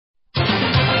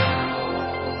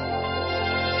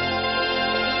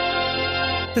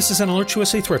This is an Alert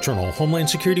USA Threat Journal Homeland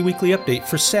Security Weekly Update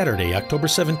for Saturday, October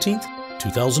 17th,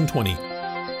 2020.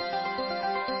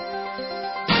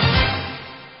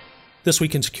 This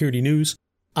week in security news.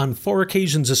 On 4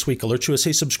 occasions this week, Alert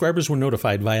USA subscribers were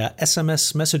notified via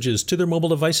SMS messages to their mobile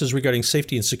devices regarding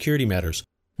safety and security matters.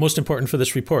 Most important for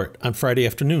this report, on Friday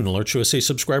afternoon, Alert USA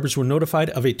subscribers were notified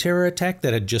of a terror attack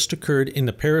that had just occurred in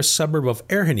the Paris suburb of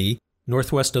Erigny,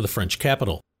 northwest of the French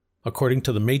capital. According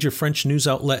to the major French news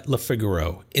outlet Le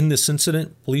Figaro, in this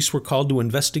incident, police were called to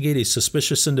investigate a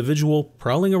suspicious individual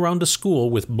prowling around a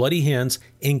school with bloody hands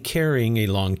and carrying a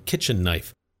long kitchen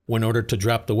knife. When ordered to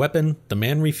drop the weapon, the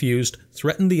man refused,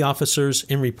 threatened the officers,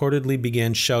 and reportedly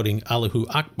began shouting Allahu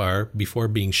Akbar before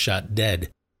being shot dead.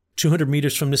 200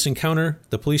 meters from this encounter,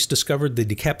 the police discovered the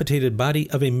decapitated body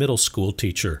of a middle school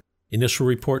teacher. Initial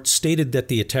reports stated that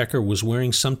the attacker was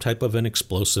wearing some type of an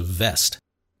explosive vest.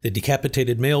 The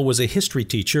decapitated male was a history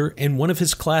teacher, and one of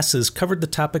his classes covered the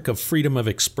topic of freedom of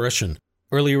expression.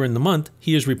 Earlier in the month,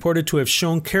 he is reported to have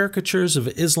shown caricatures of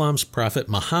Islam's prophet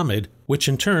Muhammad, which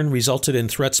in turn resulted in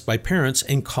threats by parents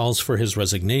and calls for his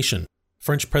resignation.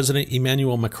 French President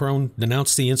Emmanuel Macron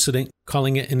denounced the incident,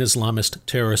 calling it an Islamist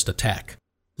terrorist attack.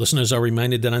 Listeners are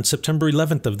reminded that on September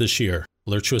 11th of this year,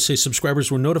 Alert USA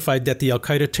subscribers were notified that the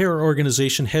Al-Qaeda terror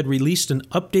organization had released an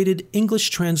updated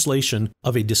English translation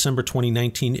of a December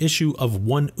 2019 issue of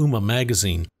One Ummah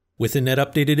magazine. Within that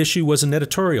updated issue was an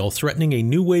editorial threatening a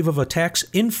new wave of attacks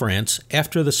in France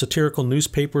after the satirical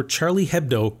newspaper Charlie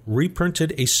Hebdo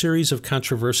reprinted a series of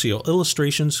controversial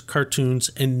illustrations, cartoons,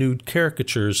 and nude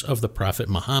caricatures of the Prophet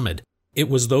Muhammad. It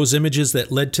was those images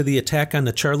that led to the attack on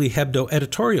the Charlie Hebdo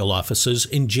editorial offices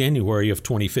in January of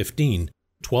 2015.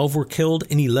 12 were killed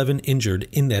and 11 injured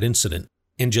in that incident.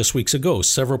 And just weeks ago,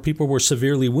 several people were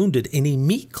severely wounded in a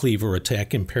meat cleaver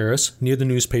attack in Paris near the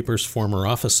newspaper's former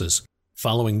offices.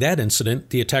 Following that incident,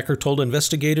 the attacker told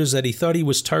investigators that he thought he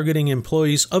was targeting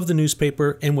employees of the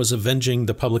newspaper and was avenging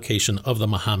the publication of the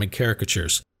Muhammad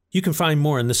caricatures. You can find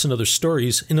more on this and other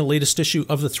stories in the latest issue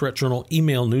of the Threat Journal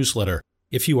email newsletter.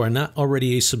 If you are not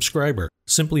already a subscriber,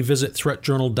 simply visit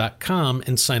threatjournal.com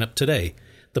and sign up today.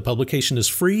 The publication is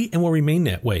free and will remain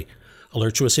that way.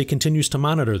 Alert USA continues to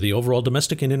monitor the overall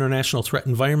domestic and international threat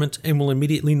environment and will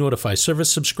immediately notify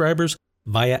service subscribers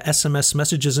via SMS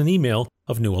messages and email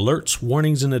of new alerts,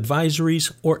 warnings, and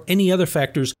advisories, or any other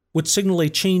factors which signal a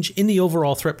change in the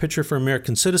overall threat picture for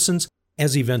American citizens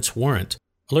as events warrant.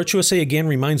 Alert USA again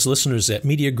reminds listeners that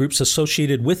media groups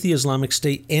associated with the Islamic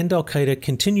State and Al-Qaeda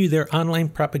continue their online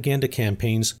propaganda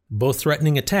campaigns, both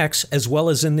threatening attacks as well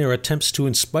as in their attempts to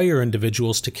inspire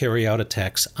individuals to carry out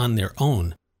attacks on their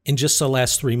own. In just the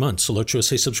last 3 months, Alert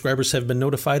USA subscribers have been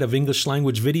notified of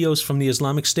English-language videos from the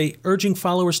Islamic State urging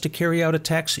followers to carry out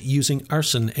attacks using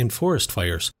arson and forest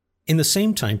fires. In the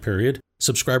same time period,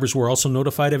 subscribers were also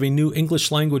notified of a new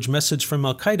English-language message from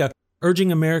Al-Qaeda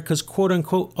urging America's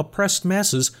quote-unquote oppressed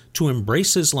masses to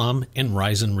embrace Islam and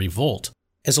rise in revolt.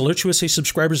 As Alert USA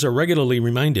subscribers are regularly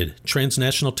reminded,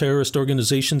 transnational terrorist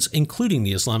organizations, including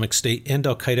the Islamic State and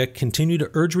Al-Qaeda, continue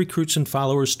to urge recruits and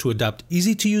followers to adopt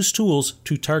easy-to-use tools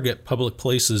to target public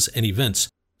places and events.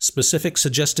 Specific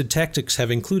suggested tactics have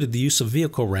included the use of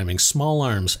vehicle ramming, small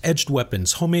arms, edged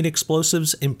weapons, homemade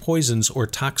explosives, and poisons or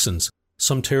toxins.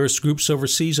 Some terrorist groups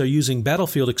overseas are using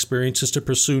battlefield experiences to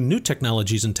pursue new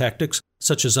technologies and tactics,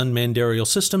 such as unmanned aerial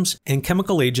systems and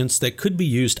chemical agents that could be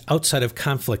used outside of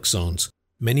conflict zones.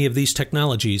 Many of these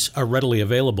technologies are readily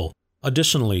available.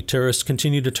 Additionally, terrorists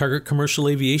continue to target commercial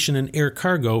aviation and air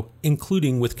cargo,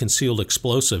 including with concealed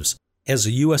explosives. As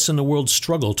the U.S. and the world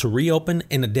struggle to reopen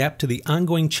and adapt to the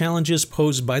ongoing challenges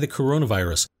posed by the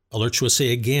coronavirus, Alert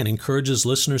USA again encourages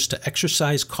listeners to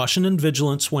exercise caution and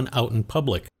vigilance when out in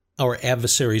public. Our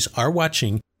adversaries are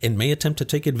watching and may attempt to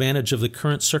take advantage of the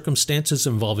current circumstances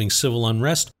involving civil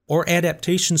unrest or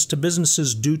adaptations to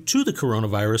businesses due to the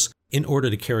coronavirus in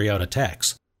order to carry out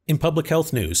attacks. In public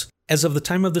health news, as of the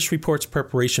time of this report's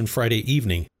preparation Friday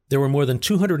evening, there were more than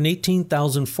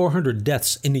 218,400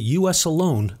 deaths in the U.S.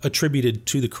 alone attributed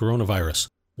to the coronavirus.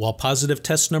 While positive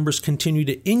test numbers continue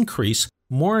to increase,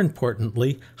 more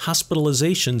importantly,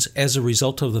 hospitalizations as a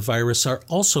result of the virus are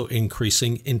also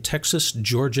increasing in Texas,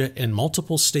 Georgia, and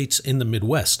multiple states in the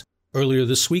Midwest. Earlier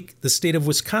this week, the state of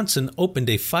Wisconsin opened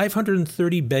a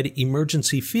 530-bed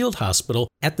emergency field hospital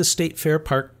at the State Fair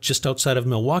Park just outside of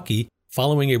Milwaukee,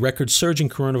 following a record surge in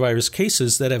coronavirus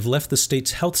cases that have left the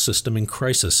state's health system in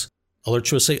crisis.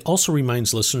 Alert USA also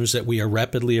reminds listeners that we are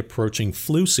rapidly approaching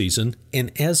flu season,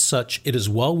 and as such, it is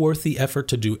well worth the effort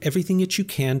to do everything that you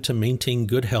can to maintain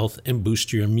good health and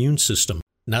boost your immune system,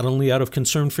 not only out of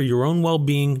concern for your own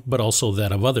well-being, but also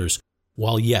that of others.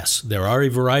 While yes, there are a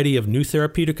variety of new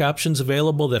therapeutic options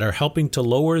available that are helping to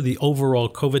lower the overall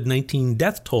COVID-19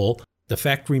 death toll, the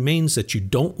fact remains that you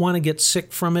don't want to get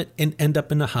sick from it and end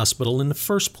up in the hospital in the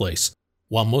first place.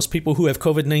 While most people who have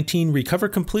COVID-19 recover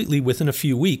completely within a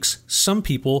few weeks, some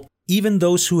people, even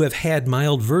those who have had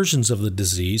mild versions of the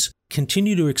disease,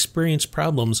 continue to experience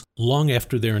problems long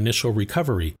after their initial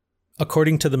recovery.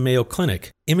 According to the Mayo Clinic,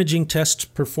 imaging tests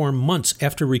performed months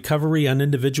after recovery on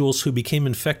individuals who became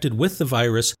infected with the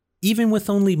virus, even with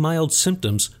only mild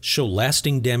symptoms, show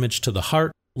lasting damage to the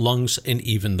heart, lungs, and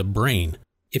even the brain.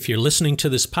 If you're listening to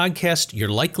this podcast, you're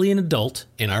likely an adult,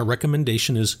 and our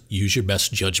recommendation is use your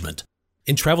best judgment.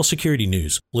 In travel security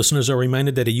news, listeners are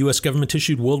reminded that a U.S.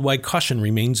 government-issued worldwide caution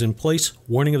remains in place,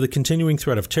 warning of the continuing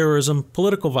threat of terrorism,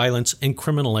 political violence, and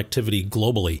criminal activity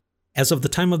globally. As of the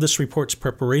time of this report's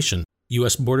preparation,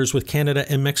 U.S. borders with Canada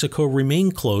and Mexico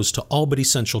remain closed to all but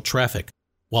essential traffic.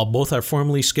 While both are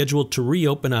formally scheduled to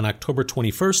reopen on October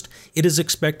 21st, it is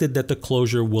expected that the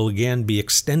closure will again be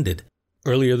extended.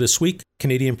 Earlier this week,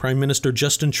 Canadian Prime Minister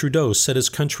Justin Trudeau said his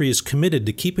country is committed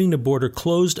to keeping the border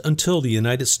closed until the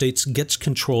United States gets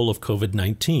control of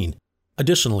COVID-19.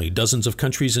 Additionally, dozens of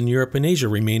countries in Europe and Asia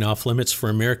remain off limits for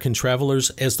American travelers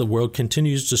as the world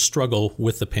continues to struggle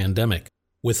with the pandemic.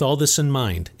 With all this in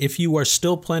mind, if you are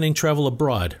still planning travel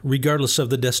abroad, regardless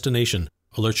of the destination,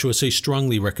 AlertsUSA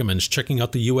strongly recommends checking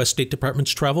out the U.S. State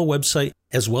Department's travel website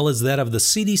as well as that of the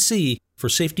CDC for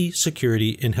safety,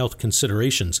 security, and health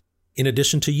considerations. In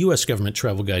addition to U.S. government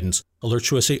travel guidance,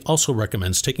 AlertsUSA also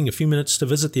recommends taking a few minutes to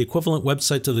visit the equivalent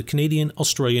websites of the Canadian,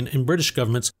 Australian, and British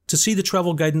governments to see the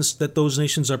travel guidance that those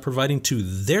nations are providing to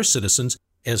their citizens,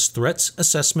 as threats,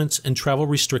 assessments, and travel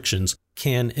restrictions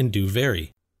can and do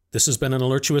vary. This has been an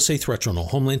AlertsUSA Threat Journal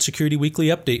Homeland Security Weekly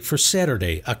Update for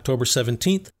Saturday, October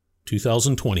 17th,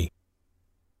 2020.